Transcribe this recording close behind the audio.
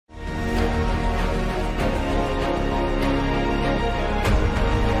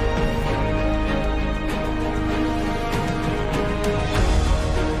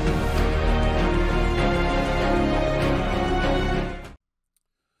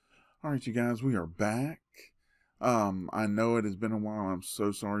All right, you guys, we are back. I know it has been a while. I'm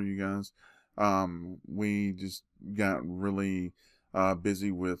so sorry, you guys. We just got really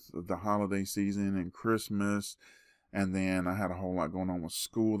busy with the holiday season and Christmas, and then I had a whole lot going on with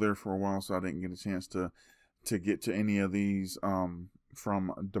school there for a while, so I didn't get a chance to get to any of these from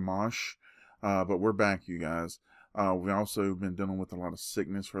Dimash. But we're back, you guys. We've also been dealing with a lot of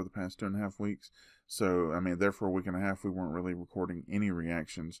sickness for the past 2.5 weeks. So, I mean, there for a week and a half, we weren't really recording any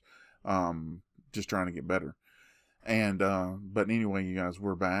reactions, just trying to get better. And, but anyway, you guys,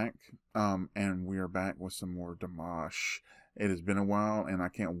 we're back, and we are back with some more Dimash. It has been a while, and I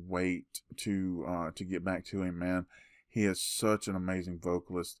can't wait to get back to him, man. He is such an amazing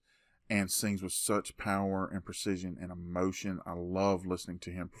vocalist and sings with such power and precision and emotion. I love listening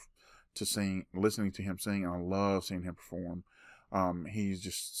to him sing, and I love seeing him perform. He's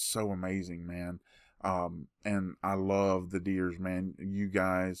just so amazing, man. And I love the Deers, man. You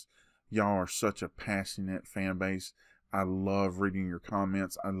guys, y'all are such a passionate fan base. I love reading your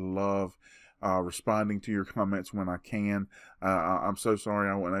comments. I love responding to your comments when I can. I'm so sorry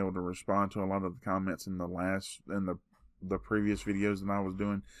I wasn't able to respond to a lot of the comments in the previous videos that I was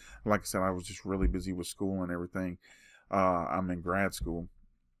doing. Like I said, I was just really busy with school and everything. I'm in grad school,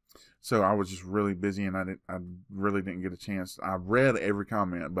 so I was just really busy, and I really didn't get a chance. I read every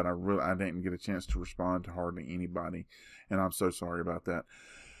comment, but I didn't get a chance to respond to hardly anybody, and I'm so sorry about that.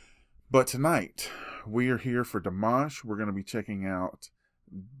 But tonight we are here for Dimash. We're going to be checking out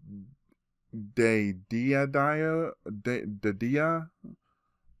Daididau.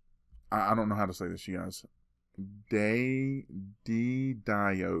 I don't know how to say this, you guys. Daididau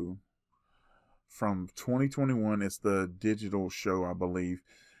from 2021. It's the digital show, I believe.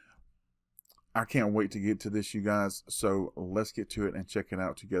 I can't wait to get to this, you guys. So let's get to it and check it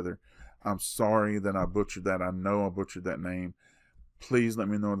out together. I'm sorry that I butchered that. I know I butchered that name. Please let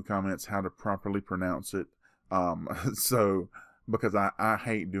me know in the comments how to properly pronounce it. So because I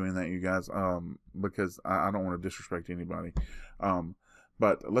hate doing that, you guys. Because I don't want to disrespect anybody.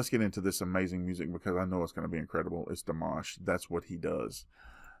 But let's get into this amazing music because I know it's going to be incredible. It's Dimash. That's what he does.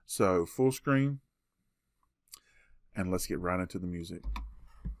 So full screen, and let's get right into the music.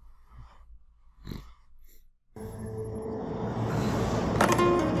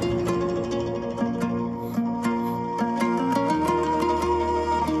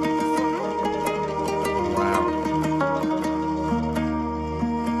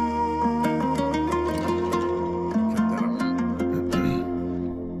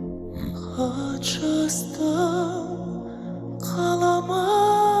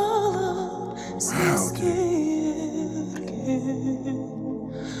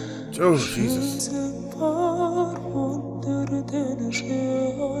 Oh, Jesus.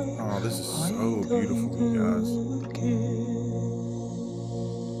 Oh, this is so beautiful, you guys.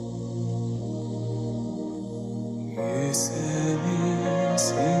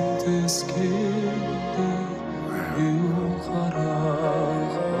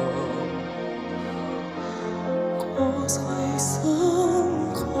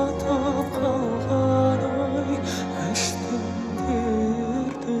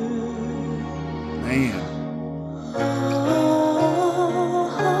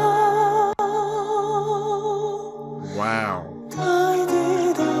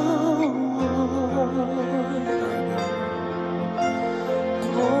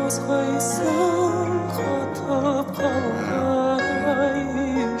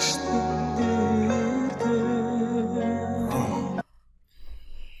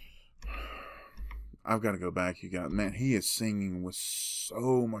 I've got to go back, you guys. Man, he is singing with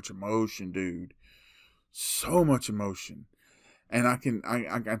so much emotion, dude. So much emotion. And I can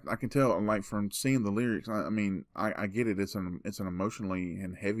tell, like, from seeing the lyrics. I mean, I get it. It's an emotionally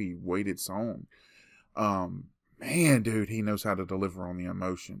and heavy weighted song. Man, dude, he knows how to deliver on the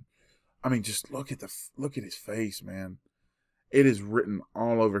emotion. I mean, just look at his face, man. It is written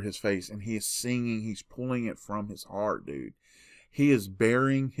all over his face, and he is singing. He's pulling it from his heart, dude. He is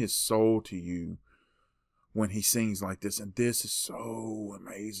bearing his soul to you when he sings like this, and this is so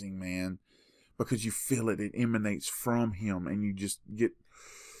amazing, man. Because you feel it. It emanates from him, and you just get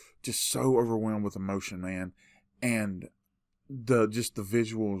so overwhelmed with emotion, man. And the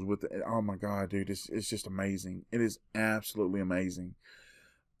visuals with it. Oh my God, dude, it's just amazing. It is absolutely amazing.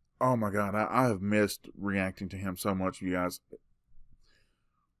 Oh my God, I have missed reacting to him so much, you guys.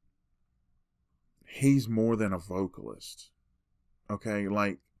 He's more than a vocalist. Okay,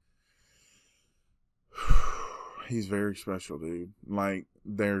 like, he's very special, dude. Like,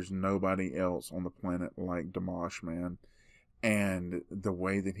 there's nobody else on the planet like Dimash, man. And the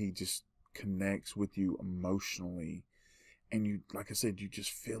way that he just connects with you emotionally and you, like I said, you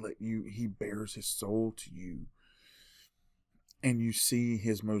just feel it. He bears his soul to you, and you see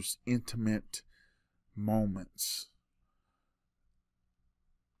his most intimate moments.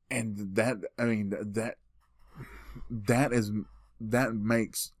 And that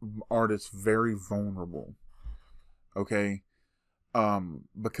makes artists very vulnerable. Okay?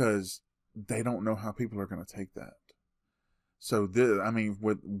 Because they don't know how people are going to take that. So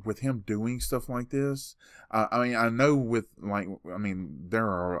with him doing stuff like this, I know there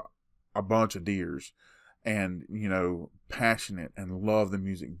are a bunch of deers, and passionate and love the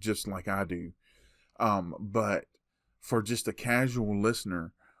music just like I do. But for just a casual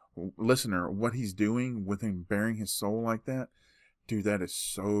listener, what he's doing with him bearing his soul like that, dude,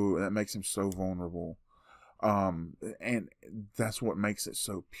 that makes him so vulnerable. And that's what makes it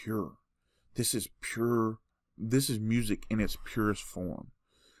so pure. This is pure. This is music in its purest form.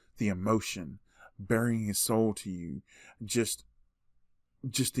 The emotion, bearing his soul to you, just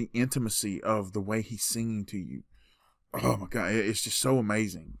the intimacy of the way he's singing to you. Oh my God, it's just so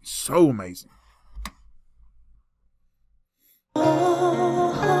amazing. So amazing.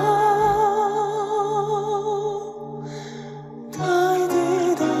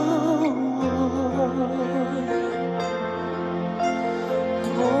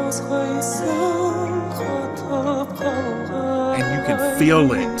 And you can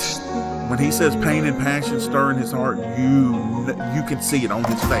feel it. When he says pain and passion stir in his heart, you can see it on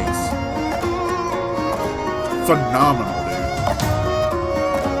his face. Phenomenal, dude.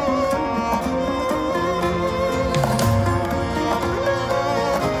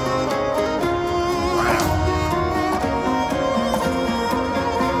 Wow.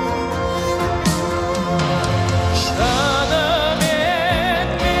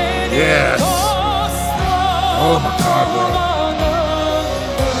 Yes. Oh my God, bro.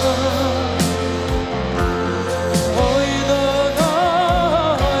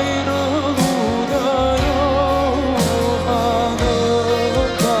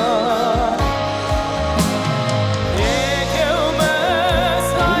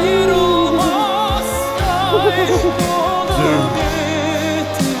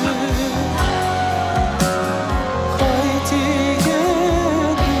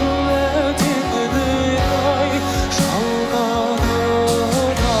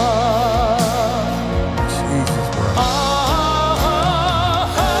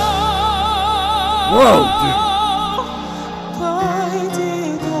 Whoa, dude.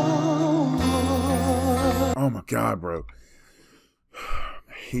 Oh my God, bro.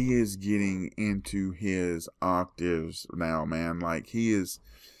 He is getting into his octaves now, man. Like he is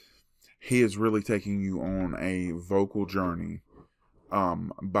really taking you on a vocal journey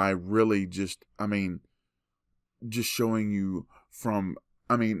by really just showing you from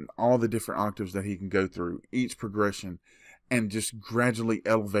all the different octaves that he can go through, each progression, and just gradually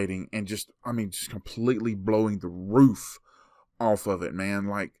elevating and just completely blowing the roof off of it, man.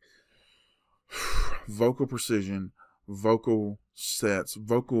 Like vocal precision, vocal sets,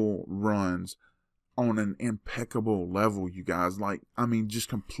 vocal runs on an impeccable level, you guys. Like, just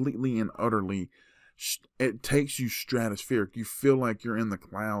completely and utterly, it takes you stratospheric. You feel like you're in the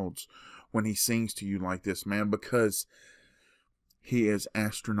clouds when he sings to you like this, man, because he is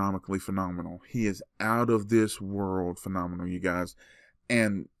astronomically phenomenal. He is out of this world phenomenal, you guys.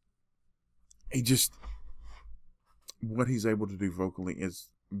 And what he's able to do vocally is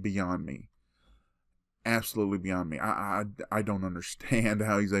beyond me. Absolutely beyond me. I don't understand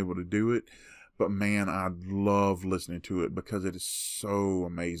how he's able to do it, but man, I love listening to it because it is so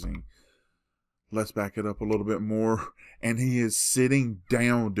amazing. Let's back it up a little bit more. And he is sitting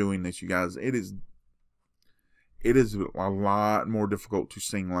down doing this, you guys. It is a lot more difficult to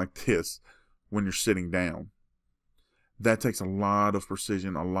sing like this when you're sitting down. That takes a lot of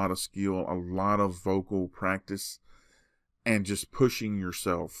precision, a lot of skill, a lot of vocal practice, and just pushing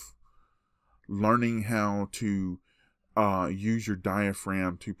yourself. Learning how to use your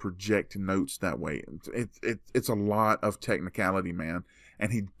diaphragm to project notes that way. It's a lot of technicality, man.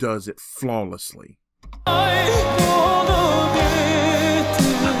 And he does it flawlessly.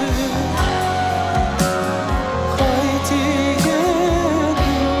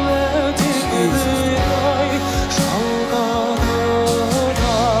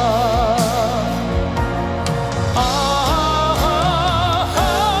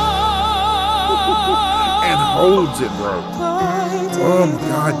 Holds it, bro. Oh my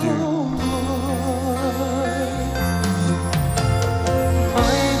God, dude.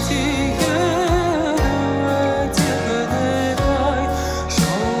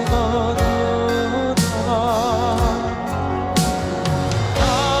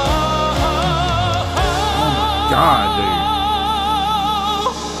 Oh my God, dude.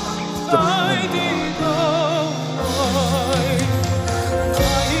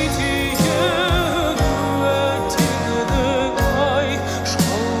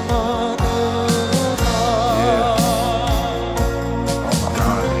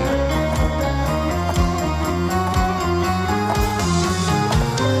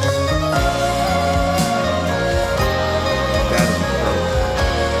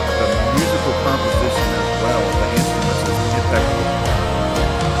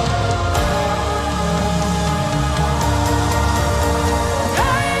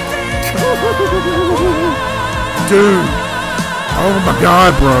 Dude. Oh my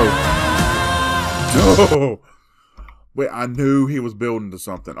God, bro. Oh. Wait, I knew he was building to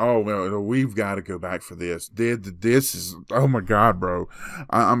something. Oh, well, we've got to go back for this. This is, oh my God, bro.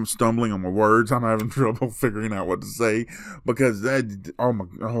 I'm stumbling on my words. I'm having trouble figuring out what to say because that, oh my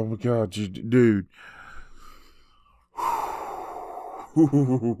God, dude.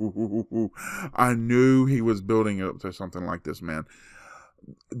 I knew he was building up to something like this, man.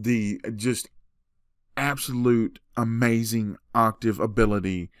 The just absolute amazing octave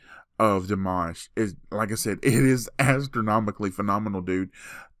ability of Dimash is, like I said, it is astronomically phenomenal, dude.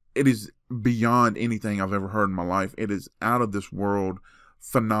 It is beyond anything I've ever heard in my life. It is out of this world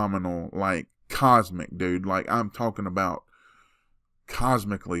phenomenal, like cosmic, dude. Like I'm talking about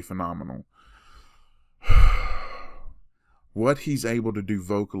cosmically phenomenal. What he's able to do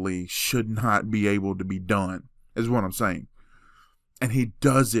vocally should not be able to be done, is what I'm saying. And he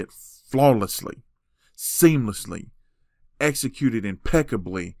does it flawlessly, seamlessly, executed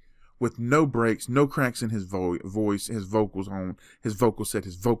impeccably, with no breaks, no cracks in his voice, his vocals on, his vocal set,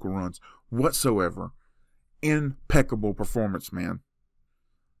 his vocal runs whatsoever. Impeccable performance, man.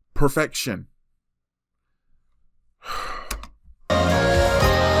 Perfection.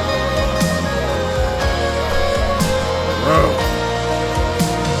 Bro.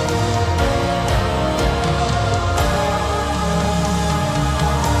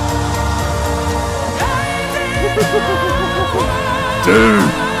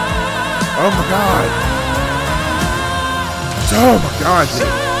 Dude. Oh my God. Oh my God, dude.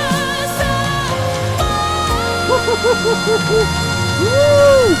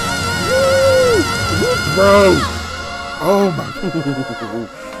 Bro. Oh my.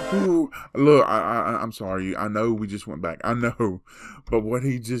 Look, I'm sorry. I know we just went back. I know. But what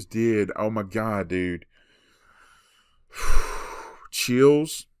he just did, oh my God, dude.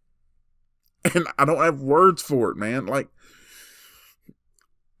 Chills. And I don't have words for it, man. Like,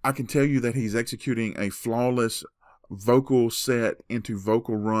 I can tell you that he's executing a flawless vocal set into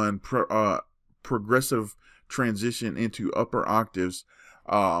vocal run, progressive transition into upper octaves,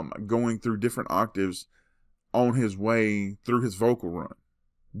 going through different octaves on his way through his vocal run.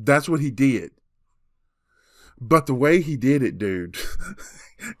 That's what he did. But the way he did it, dude,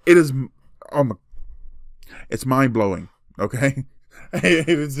 it is, it's mind-blowing, okay? It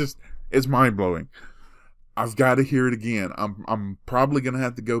is just, it's mind-blowing. I've got to hear it again. I'm probably going to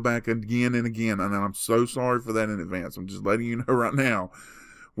have to go back again and again, and I'm so sorry for that in advance. I'm just letting you know right now.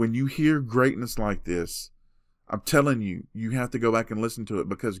 When you hear greatness like this, I'm telling you, you have to go back and listen to it,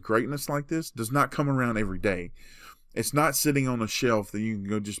 because greatness like this does not come around every day. It's not sitting on a shelf that you can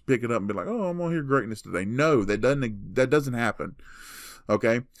go just pick it up and be like, oh, I'm going to hear greatness today. No, that doesn't happen.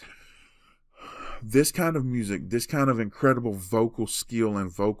 Okay? This kind of music, this kind of incredible vocal skill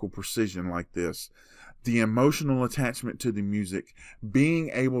and vocal precision like this, the emotional attachment to the music, being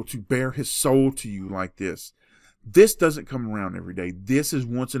able to bare his soul to you like this doesn't come around every day. This is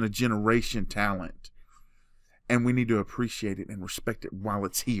once in a generation talent. And we need to appreciate it and respect it while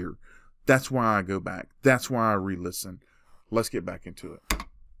it's here. That's why I go back. That's why I re-listen. Let's get back into it.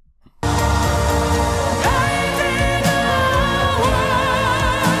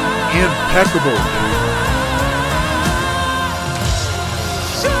 Impeccable, dude.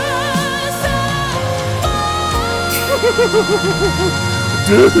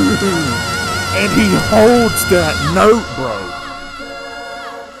 Dude, and he holds that note, bro.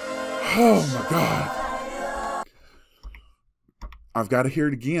 Oh my God. I've got to hear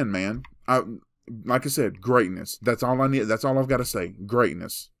it again, man. Like I said, greatness. That's all I need. That's all I've got to say.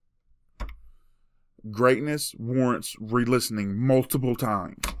 Greatness. Greatness warrants re-listening multiple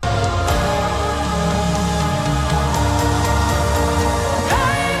times.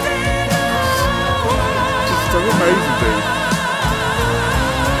 So amazing, dude.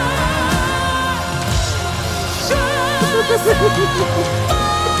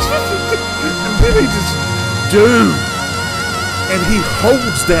 And then he just, dude, and he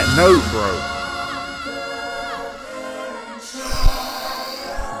holds that note, bro.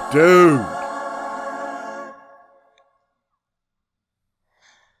 Dude.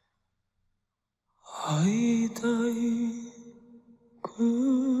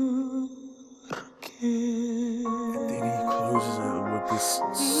 And then he closes it with this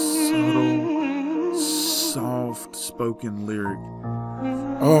subtle, soft spoken lyric.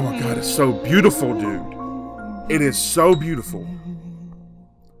 Oh my God, it's so beautiful, dude. It is so beautiful.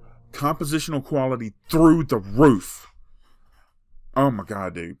 Compositional quality through the roof. Oh my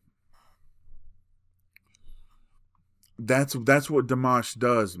God, dude. That's what Dimash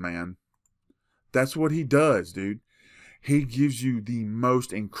does, man. That's what he does, dude. He gives you the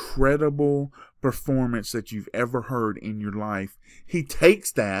most incredible performance that you've ever heard in your life. He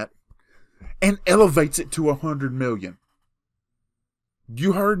takes that and elevates it to 100 million.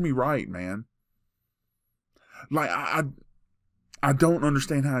 You heard me right, man. Like, I don't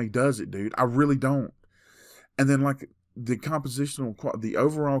understand how he does it, dude. I really don't. And then, like, the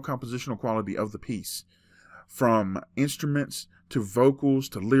overall compositional quality of the piece, from instruments to vocals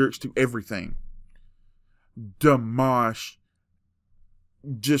to lyrics to everything. Dimash,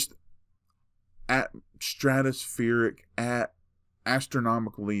 just at stratospheric, at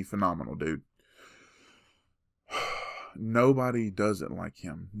astronomically phenomenal, dude. Nobody does it like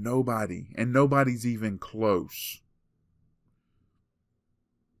him. Nobody. And nobody's even close.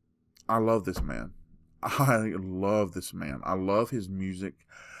 I love this man. I love this man. I love his music.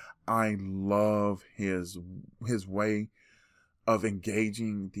 I love his way of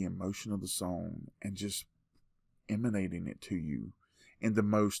engaging the emotion of the song and just emanating it to you in the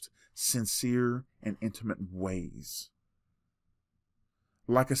most sincere and intimate ways.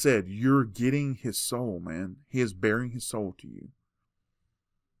 Like I said, you're getting his soul, man. He is bearing his soul to you.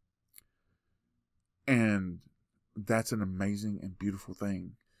 And that's an amazing and beautiful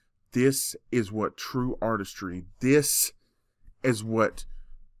thing. This is what true artistry, this is what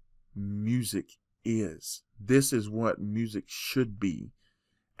music is. This is what music should be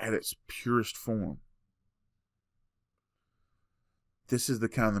at its purest form. This is the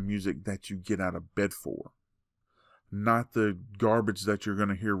kind of music that you get out of bed for. Not the garbage that you're going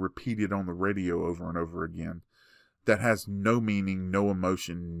to hear repeated on the radio over and over again. That has no meaning, no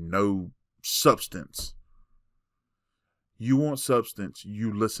emotion, no substance. You want substance,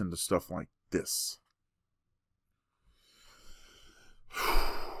 you listen to stuff like this.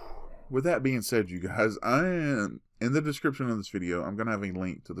 With that being said, you guys, I am in the description of this video. I'm going to have a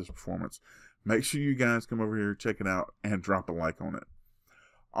link to this performance. Make sure you guys come over here, check it out, and drop a like on it.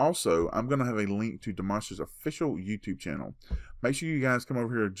 Also, I'm going to have a link to Dimash's official YouTube channel. Make sure you guys come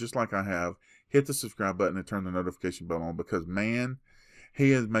over here just like I have. Hit the subscribe button and turn the notification bell on because, man,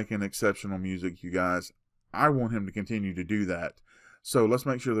 he is making exceptional music, you guys. I want him to continue to do that. So let's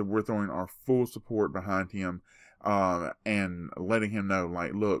make sure that we're throwing our full support behind him and letting him know,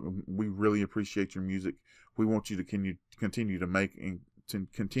 like, look, we really appreciate your music. We want you to continue to make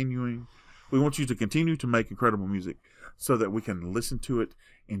we want you to continue to make incredible music so that we can listen to it,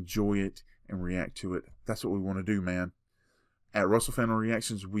 enjoy it, and react to it. That's what we want to do, man. At Russell Family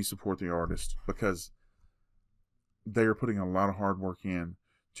Reactions, we support the artist because they are putting a lot of hard work in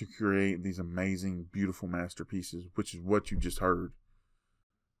to create these amazing, beautiful masterpieces, which is what you just heard.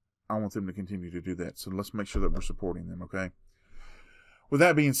 I want them to continue to do that. So let's make sure that we're supporting them, okay? With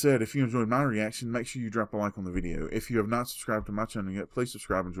that being said, if you enjoyed my reaction, make sure you drop a like on the video. If you have not subscribed to my channel yet, please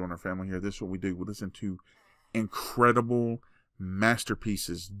subscribe and join our family here. This is what we do. We listen to incredible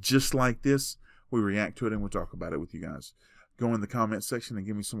masterpieces just like this. We react to it and we'll talk about it with you guys. Go in the comment section and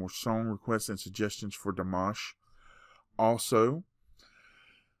give me some more song requests and suggestions for Dimash. Also,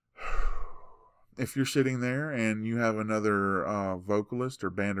 if you're sitting there and you have another vocalist or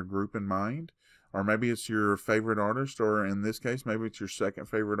band or group in mind, or maybe it's your favorite artist, or in this case, maybe it's your second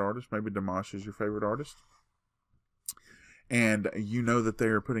favorite artist, maybe Dimash is your favorite artist, and you know that they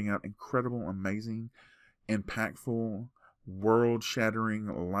are putting out incredible, amazing, impactful,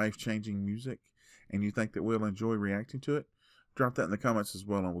 world-shattering, life-changing music, and you think that we'll enjoy reacting to it, drop that in the comments as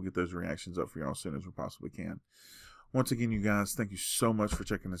well, and we'll get those reactions up for y'all as soon as we possibly can. Once again, you guys, thank you so much for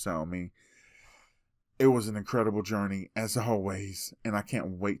checking this out with me. It was an incredible journey, as always, and I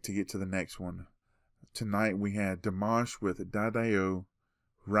can't wait to get to the next one. Tonight, we had Dimash with Daididau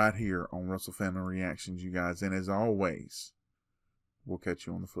right here on Russell Family Reactions, you guys. And as always, we'll catch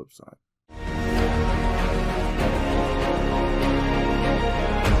you on the flip side.